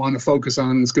generally want to focus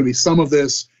on. And it's going to be some of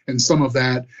this and some of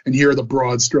that, and here are the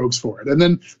broad strokes for it. And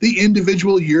then the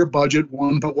individual year budget,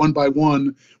 one by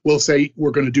one, will say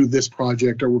we're going to do this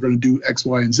project or we're going to do X,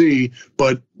 Y, and Z.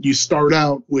 But you start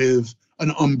out with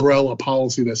an umbrella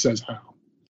policy that says how.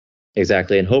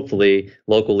 Exactly. And hopefully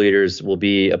local leaders will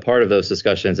be a part of those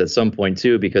discussions at some point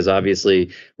too, because obviously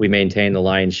we maintain the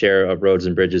lion's share of roads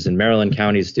and bridges in Maryland,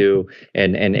 counties do,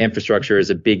 and infrastructure is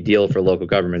a big deal for local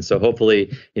government. So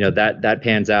hopefully, that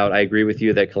pans out. I agree with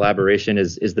you that collaboration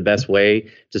is the best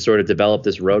way to sort of develop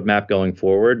this roadmap going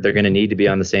forward. They're going to need to be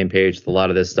on the same page with a lot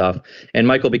of this stuff. And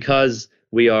Michael, because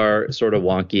we are sort of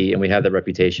wonky and we have that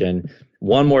reputation,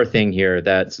 one more thing here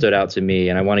that stood out to me,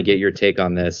 and I want to get your take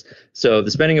on this. So the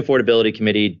Spending Affordability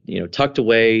Committee, tucked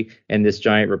away in this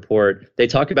giant report, they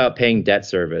talk about paying debt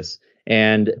service.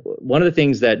 And one of the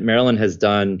things that Maryland has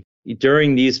done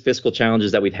during these fiscal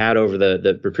challenges that we've had over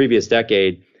the previous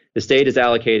decade, the state has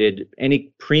allocated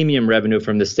any premium revenue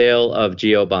from the sale of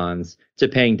GO bonds to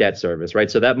paying debt service,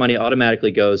 right? So that money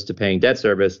automatically goes to paying debt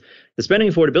service. The Spending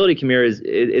Affordability Committee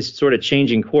is sort of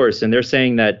changing course, and they're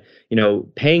saying that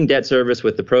paying debt service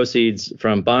with the proceeds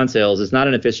from bond sales is not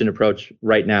an efficient approach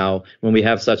right now when we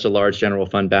have such a large general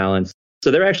fund balance.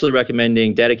 So they're actually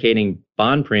recommending dedicating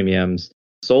bond premiums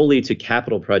solely to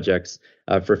capital projects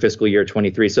for fiscal year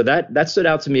 23. So that stood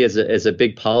out to me as a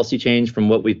big policy change from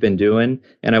what we've been doing.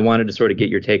 And I wanted to sort of get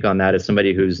your take on that as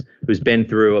somebody who's been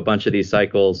through a bunch of these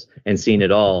cycles and seen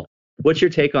it all. What's your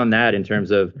take on that in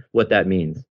terms of what that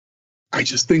means? I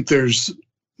just think there's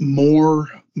more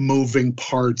moving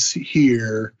parts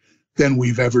here than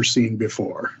we've ever seen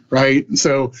before, right?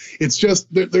 So it's just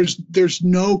there's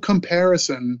no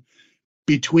comparison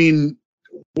between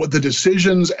what the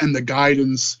decisions and the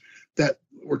guidance that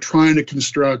we're trying to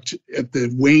construct at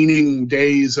the waning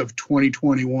days of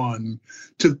 2021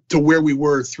 to where we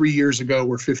were 3 years ago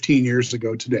or 15 years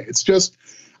ago today. It's just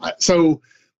so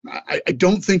I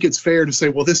don't think it's fair to say,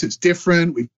 well, this is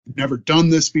different. We've never done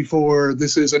this before.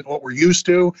 This isn't what we're used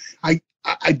to.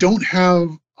 I don't have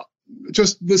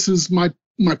this is my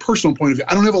personal point of view.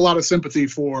 I don't have a lot of sympathy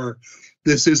for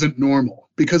this isn't normal,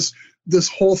 because this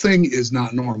whole thing is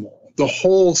not normal. The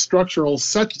whole structural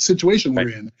situation we're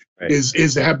in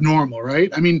is abnormal,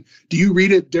 right? I mean, do you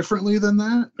read it differently than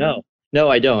that? No. No,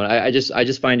 I don't. I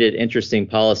just find it interesting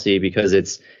policy because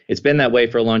it's been that way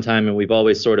for a long time, and we've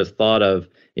always sort of thought of,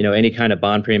 any kind of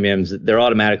bond premiums, they're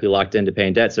automatically locked into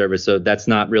paying debt service. So that's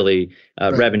not really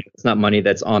Right. revenue. It's not money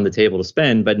that's on the table to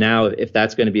spend. But now, if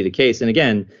that's going to be the case, and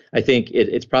again, I think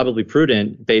it's probably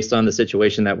prudent based on the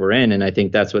situation that we're in, and I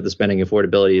think that's what the spending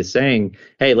affordability is saying.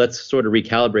 Hey, let's sort of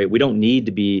recalibrate. We don't need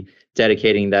to be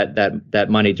dedicating that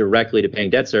money directly to paying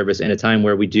debt service in a time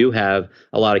where we do have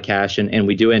a lot of cash and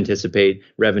we do anticipate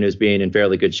revenues being in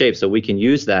fairly good shape. So we can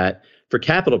use that for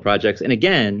capital projects. And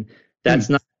again, that's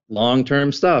not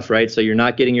long-term stuff, right? So you're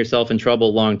not getting yourself in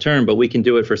trouble long-term, but we can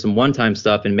do it for some one-time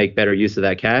stuff and make better use of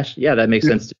that cash. Yeah, that makes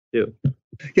sense to do.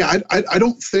 Yeah, I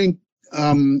don't think.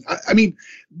 I mean,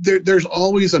 there's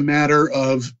always a matter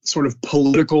of sort of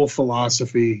political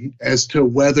philosophy as to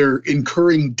whether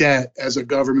incurring debt as a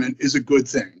government is a good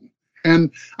thing.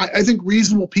 And I think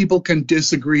reasonable people can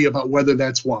disagree about whether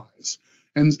that's wise.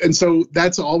 And so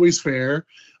that's always fair.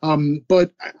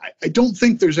 But I don't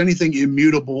think there's anything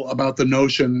immutable about the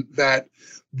notion that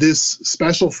this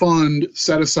special fund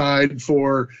set aside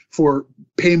for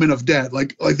payment of debt,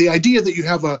 like the idea that you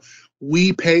have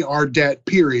we pay our debt,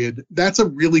 period, that's a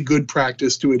really good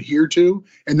practice to adhere to,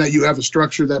 and that you have a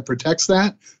structure that protects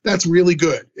that. That's really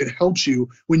good. It helps you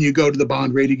when you go to the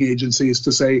bond rating agencies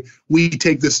to say, we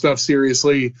take this stuff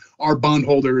seriously. Our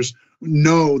bondholders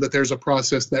know that there's a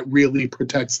process that really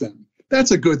protects them. That's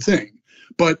a good thing.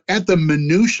 But at the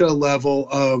minutia level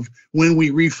of when we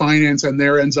refinance and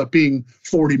there ends up being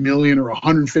 40 million or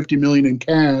 150 million in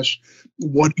cash,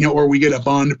 or we get a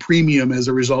bond premium as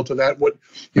a result of that, what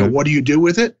do you do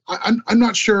with it? I'm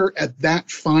not sure at that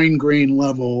fine grain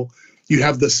level you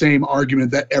have the same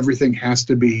argument that everything has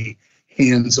to be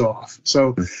hands off.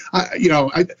 So,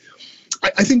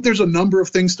 I think there's a number of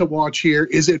things to watch here.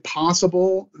 Is it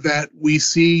possible that we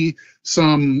see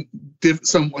some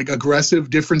like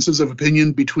aggressive differences of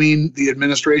opinion between the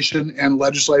administration and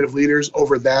legislative leaders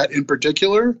over that in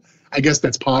particular? I guess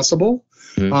that's possible.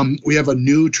 Mm-hmm. We have a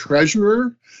new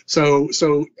treasurer. So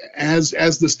as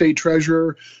the state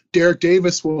treasurer, Derek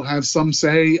Davis will have some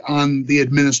say on the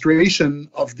administration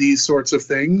of these sorts of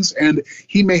things, and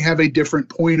he may have a different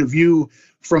point of view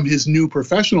from his new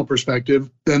professional perspective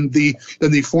than the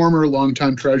former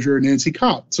longtime treasurer Nancy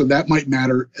Kopp. So that might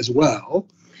matter as well.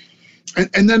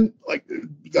 And then, like,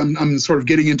 I'm sort of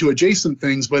getting into adjacent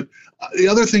things, but the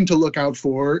other thing to look out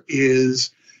for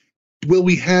is, will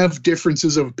we have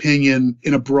differences of opinion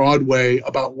in a broad way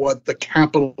about what the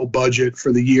capital budget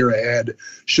for the year ahead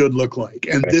should look like?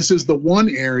 And this is the one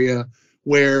area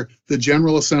where the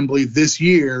General Assembly this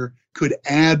year could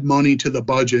add money to the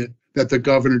budget that the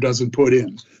governor doesn't put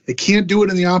in. They can't do it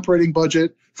in the operating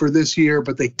budget for this year,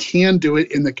 but they can do it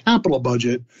in the capital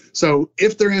budget. So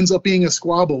if there ends up being a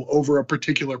squabble over a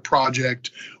particular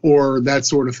project or that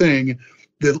sort of thing,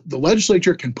 the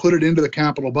legislature can put it into the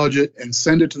capital budget and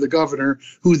send it to the governor,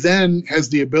 who then has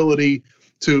the ability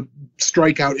to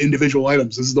strike out individual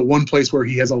items. This is the one place where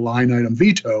he has a line item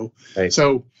veto. Right.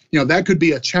 So, that could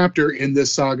be a chapter in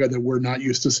this saga that we're not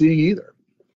used to seeing either.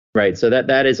 Right. So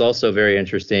that is also very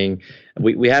interesting.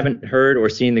 We haven't heard or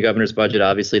seen the governor's budget.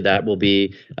 Obviously, that will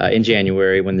be in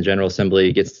January when the General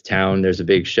Assembly gets to town. There's a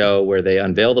big show where they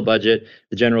unveil the budget.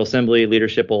 The General Assembly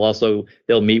leadership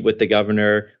they'll meet with the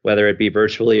governor, whether it be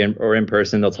virtually or in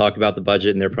person. They'll talk about the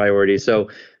budget and their priorities. So,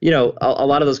 a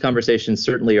lot of those conversations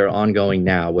certainly are ongoing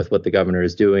now with what the governor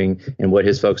is doing and what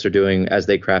his folks are doing as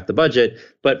they craft the budget.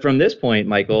 But from this point,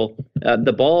 Michael,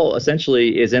 the ball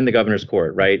essentially is in the governor's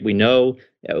court, right? We know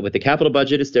with the capital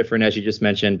budget, it's different, as you just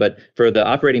mentioned, but for the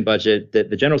operating budget, the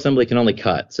General Assembly can only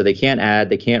cut. So they can't add,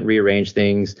 they can't rearrange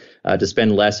things to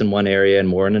spend less in one area and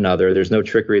more in another. There's no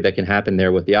trickery that can happen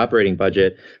there with the operating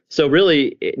budget. So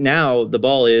really, now the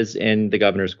ball is in the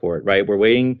governor's court, right? We're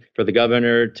waiting for the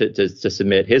governor to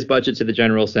submit his budget to the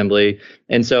General Assembly.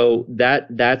 And so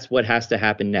that's what has to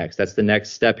happen next. That's the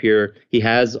next step here. He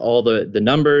has all the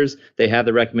numbers. They have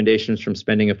the recommendations from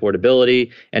spending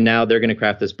affordability, and now they're going to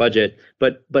craft this budget.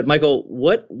 But Michael,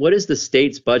 what is the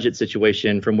state's budget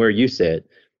situation from where you sit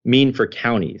mean for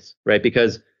counties, right?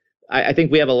 Because I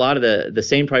think we have a lot of the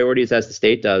same priorities as the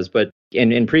state does, but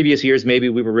in previous years, maybe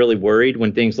we were really worried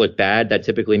when things look bad. That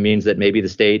typically means that maybe the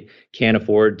state can't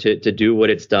afford to do what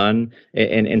it's done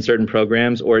in certain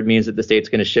programs, or it means that the state's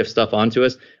going to shift stuff onto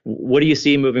us. What do you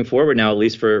see moving forward now, at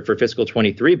least for fiscal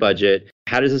 23 budget?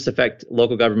 How does this affect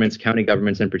local governments, county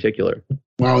governments in particular?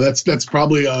 Wow, that's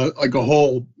probably like a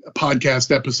whole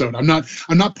podcast episode. I'm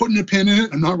not putting a pin in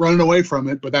it. I'm not running away from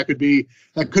it, but that could be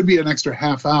an extra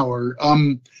half hour.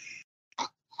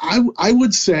 I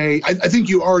would say I think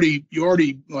you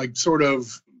already like sort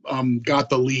of got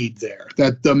the lead there.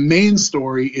 That the main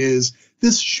story is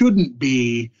this shouldn't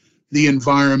be the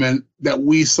environment that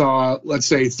we saw, let's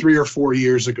say, 3 or 4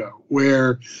 years ago,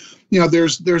 where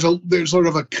there's sort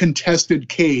of a contested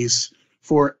case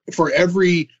for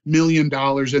every $1 million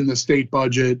in the state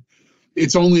budget.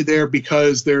 It's only there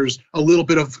because there's a little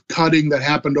bit of cutting that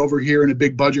happened over here in a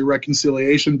big budget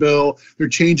reconciliation bill. They're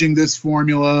changing this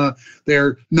formula.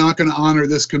 They're not going to honor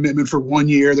this commitment for 1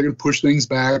 year. They're going to push things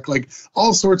back. Like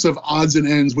all sorts of odds and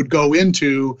ends would go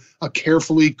into a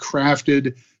carefully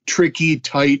crafted, tricky,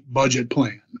 tight budget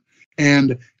plan.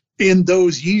 And in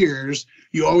those years,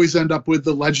 you always end up with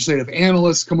the legislative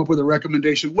analysts come up with a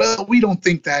recommendation. Well, we don't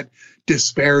think that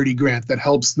disparity grant that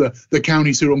helps the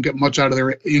counties who don't get much out of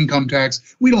their income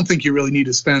tax, we don't think you really need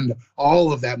to spend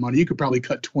all of that money. You could probably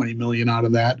cut $20 million out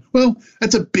of that. Well,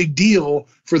 that's a big deal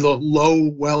for the low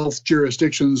wealth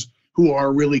jurisdictions who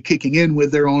are really kicking in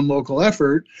with their own local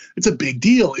effort. It's a big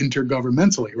deal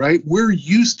intergovernmentally, right? We're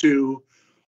used to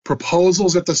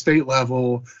proposals at the state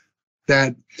level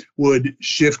that would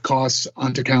shift costs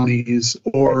onto counties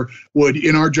or would,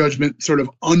 in our judgment, sort of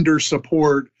under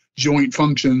support joint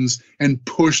functions and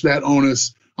push that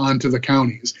onus onto the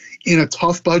counties. In a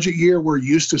tough budget year, we're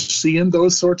used to seeing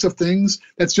those sorts of things.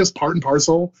 That's just part and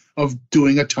parcel of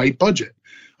doing a tight budget.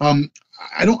 I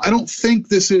don't think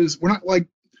this is, we're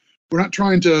not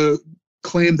trying to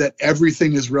claim that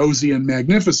everything is rosy and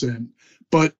magnificent,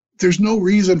 but there's no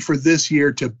reason for this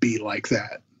year to be like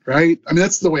that. Right? I mean,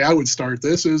 that's the way I would start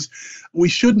this is we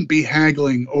shouldn't be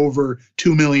haggling over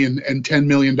 $2 million and $10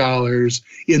 million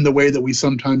in the way that we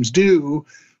sometimes do.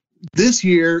 This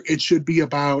year, it should be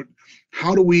about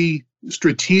how do we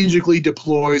strategically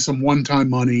deploy some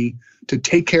one-time money to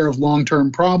take care of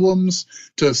long-term problems,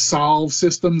 to solve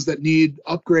systems that need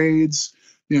upgrades,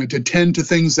 to tend to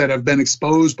things that have been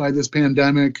exposed by this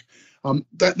pandemic.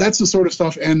 That's the sort of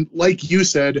stuff. And like you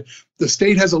said, the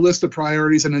state has a list of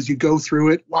priorities. And as you go through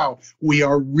it, wow, we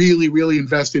are really, really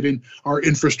invested in our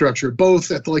infrastructure, both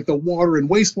at the water and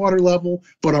wastewater level,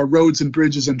 but our roads and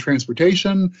bridges and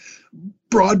transportation,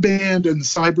 broadband and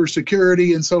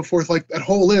cybersecurity and so forth, like that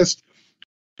whole list.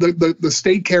 The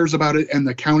state cares about it and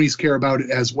the counties care about it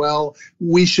as well.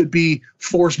 We should be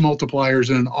force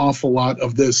multipliers in an awful lot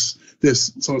of this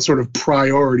sort of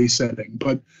priority setting.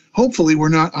 But hopefully we're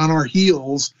not on our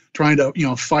heels trying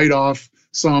to, fight off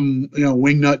some,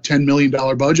 wingnut $10 million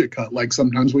budget cut like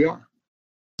sometimes we are.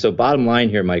 So bottom line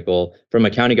here, Michael, from a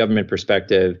county government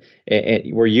perspective,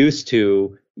 we're used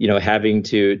to, having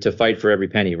to fight for every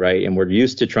penny, right? And we're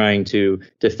used to trying to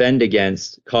defend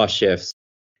against cost shifts.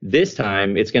 This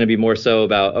time, it's going to be more so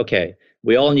about, okay,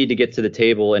 we all need to get to the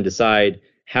table and decide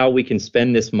how we can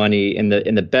spend this money in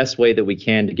the best way that we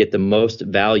can to get the most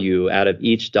value out of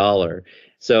each dollar.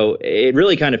 So it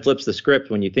really kind of flips the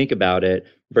script when you think about it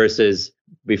versus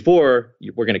before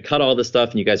we're going to cut all this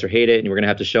stuff and you guys are hate it and we're going to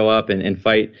have to show up and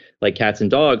fight like cats and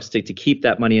dogs to keep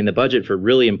that money in the budget for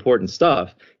really important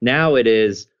stuff. Now it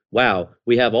is, wow,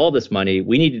 we have all this money.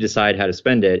 We need to decide how to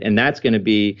spend it. And that's going to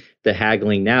be the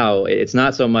haggling now. It's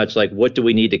not so much like, what do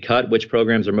we need to cut? Which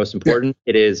programs are most important?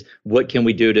 It is, what can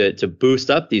we do to boost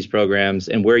up these programs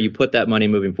and where you put that money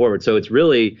moving forward? So it's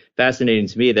really fascinating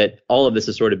to me that all of this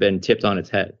has sort of been tipped on its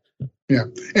head. Yeah.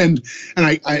 And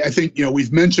I think,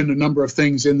 we've mentioned a number of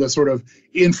things in the sort of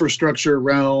infrastructure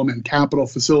realm and capital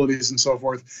facilities and so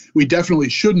forth. We definitely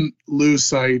shouldn't lose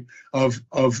sight of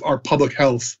our public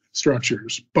health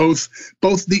structures, both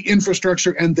the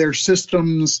infrastructure and their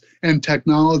systems and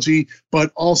technology,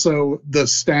 but also the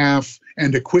staff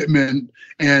and equipment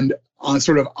and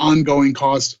sort of ongoing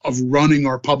costs of running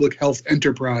our public health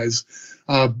enterprise.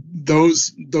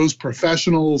 Those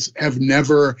professionals have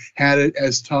never had it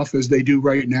as tough as they do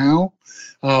right now.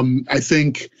 I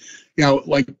think,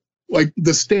 like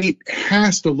the state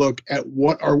has to look at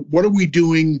what are we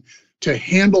doing to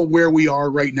handle where we are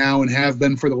right now and have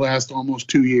been for the last almost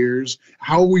 2 years.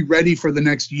 How are we ready for the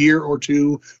next year or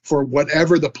two for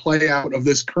whatever the play out of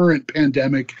this current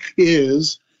pandemic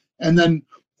is? And then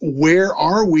where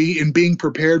are we in being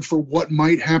prepared for what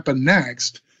might happen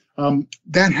next?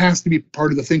 That has to be part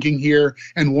of the thinking here.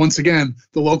 And once again,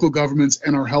 the local governments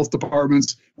and our health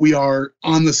departments, we are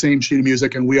on the same sheet of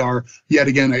music, and we are yet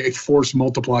again a force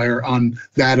multiplier on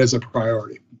that as a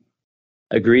priority.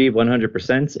 Agree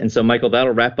 100%. And so, Michael,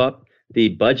 that'll wrap up the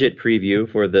budget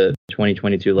preview for the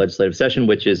 2022 legislative session,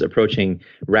 which is approaching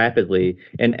rapidly.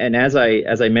 And as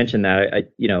I mentioned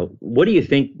that, what do you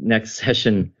think next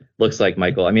session looks like,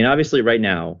 Michael? I mean, obviously right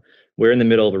now, we're in the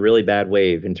middle of a really bad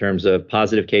wave in terms of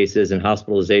positive cases and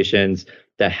hospitalizations.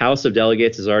 The House of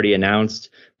Delegates has already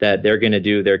announced that they're going to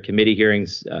do their committee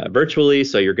hearings virtually.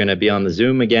 So you're going to be on the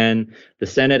Zoom again. The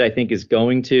Senate, I think, is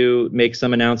going to make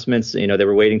some announcements. They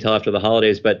were waiting till after the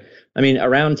holidays. But I mean,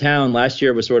 around town last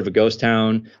year was sort of a ghost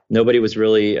town. Nobody was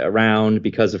really around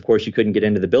because, of course, you couldn't get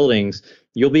into the buildings.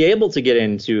 You'll be able to get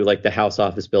into like the House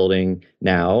office building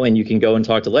now, and you can go and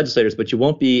talk to legislators, but you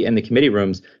won't be in the committee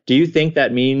rooms. Do you think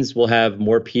that means we'll have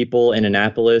more people in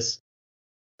Annapolis?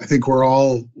 I think we're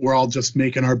all just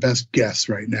making our best guess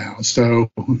right now. So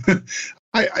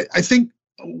I think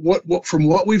what from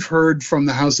what we've heard from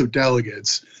the House of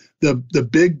Delegates, the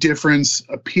big difference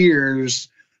appears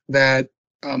that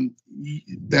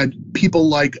that people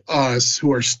like us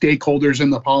who are stakeholders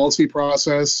in the policy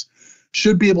process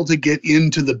should be able to get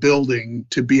into the building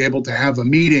to be able to have a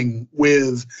meeting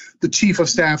with the chief of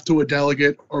staff to a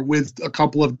delegate or with a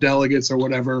couple of delegates or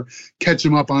whatever, catch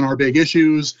them up on our big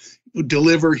issues,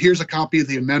 deliver, here's a copy of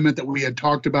the amendment that we had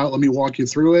talked about, let me walk you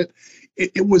through it.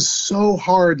 It was so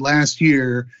hard last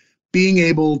year being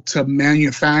able to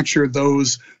manufacture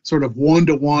those sort of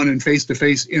one-to-one and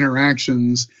face-to-face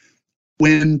interactions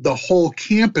when the whole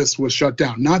campus was shut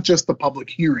down, not just the public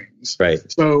hearings. Right.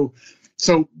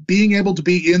 So being able to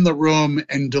be in the room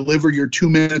and deliver your 2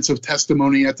 minutes of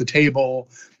testimony at the table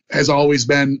has always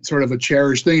been sort of a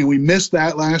cherished thing. And we missed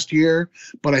that last year.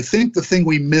 But I think the thing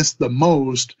we missed the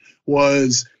most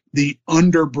was the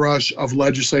underbrush of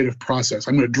legislative process.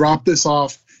 I'm going to drop this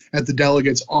off at the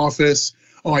delegate's office.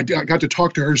 Oh, I got to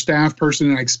talk to her staff person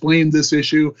and I explained this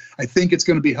issue. I think it's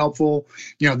going to be helpful.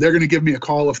 They're going to give me a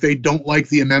call if they don't like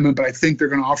the amendment, but I think they're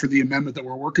going to offer the amendment that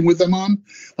we're working with them on.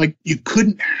 Like, you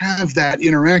couldn't have that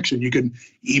interaction. You could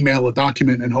email a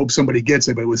document and hope somebody gets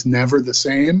it, but it was never the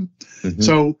same. Mm-hmm.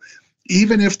 So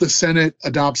even if the Senate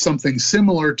adopts something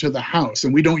similar to the House,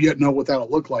 and we don't yet know what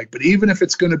that'll look like, but even if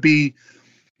it's going to be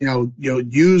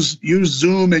use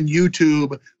Zoom and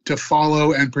YouTube to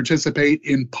follow and participate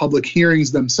in public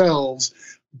hearings themselves,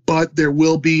 but there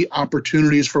will be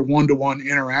opportunities for one-to-one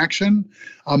interaction.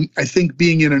 I think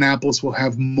being in Annapolis will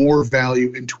have more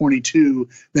value in 22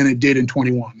 than it did in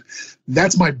 21.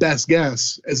 That's my best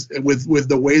guess with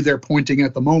the way they're pointing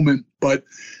at the moment, but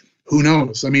who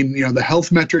knows? I mean, the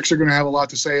health metrics are going to have a lot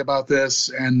to say about this,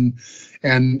 and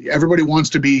everybody wants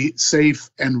to be safe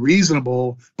and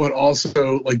reasonable, but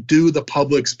also like do the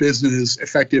public's business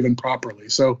effective and properly.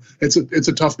 So it's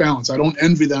a tough balance. I don't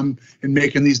envy them in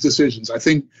making these decisions. I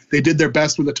think they did their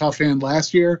best with a tough hand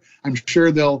last year. I'm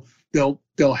sure they'll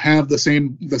have the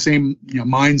same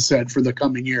mindset for the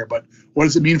coming year. But what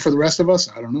does it mean for the rest of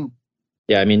us? I don't know.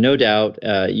 Yeah, I mean, no doubt,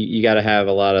 you got to have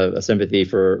a lot of sympathy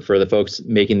for the folks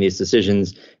making these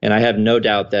decisions. And I have no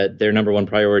doubt that their number one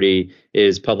priority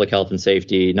is public health and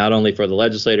safety, not only for the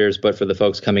legislators, but for the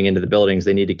folks coming into the buildings.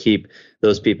 They need to keep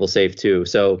those people safe, too.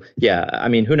 So, yeah, I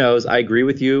mean, who knows? I agree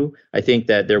with you. I think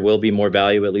that there will be more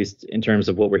value, at least in terms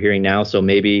of what we're hearing now. So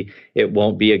maybe it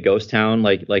won't be a ghost town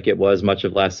like it was much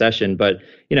of last session. But,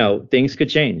 things could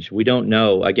change. We don't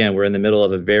know. Again, we're in the middle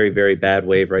of a very, very bad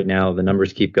wave right now. The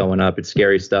numbers keep going up. It's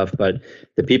scary stuff. But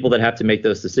the people that have to make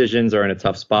those decisions are in a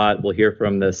tough spot. We'll hear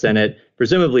from the Senate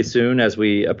presumably soon as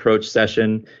we approach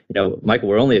session. Michael,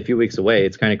 we're only a few weeks away.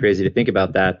 It's kind of crazy to think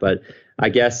about that. But I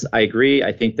guess I agree.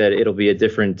 I think that it'll be a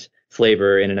different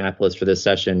flavor in Annapolis for this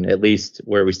session, at least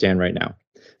where we stand right now.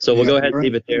 So we'll go ahead and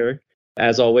leave it there.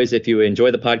 As always, if you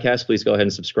enjoy the podcast, please go ahead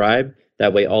and subscribe.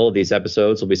 That way, all of these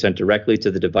episodes will be sent directly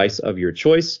to the device of your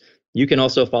choice. You can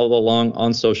also follow along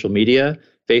on social media,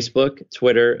 Facebook,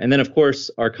 Twitter, and then, of course,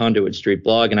 our Conduit Street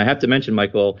blog. And I have to mention,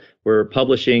 Michael, we're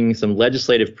publishing some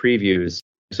legislative previews.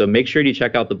 So make sure you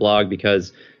check out the blog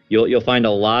because you'll find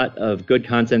a lot of good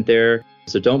content there.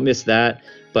 So don't miss that.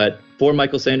 But for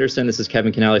Michael Sanderson, this is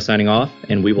Kevin Canale signing off,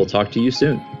 and we will talk to you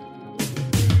soon.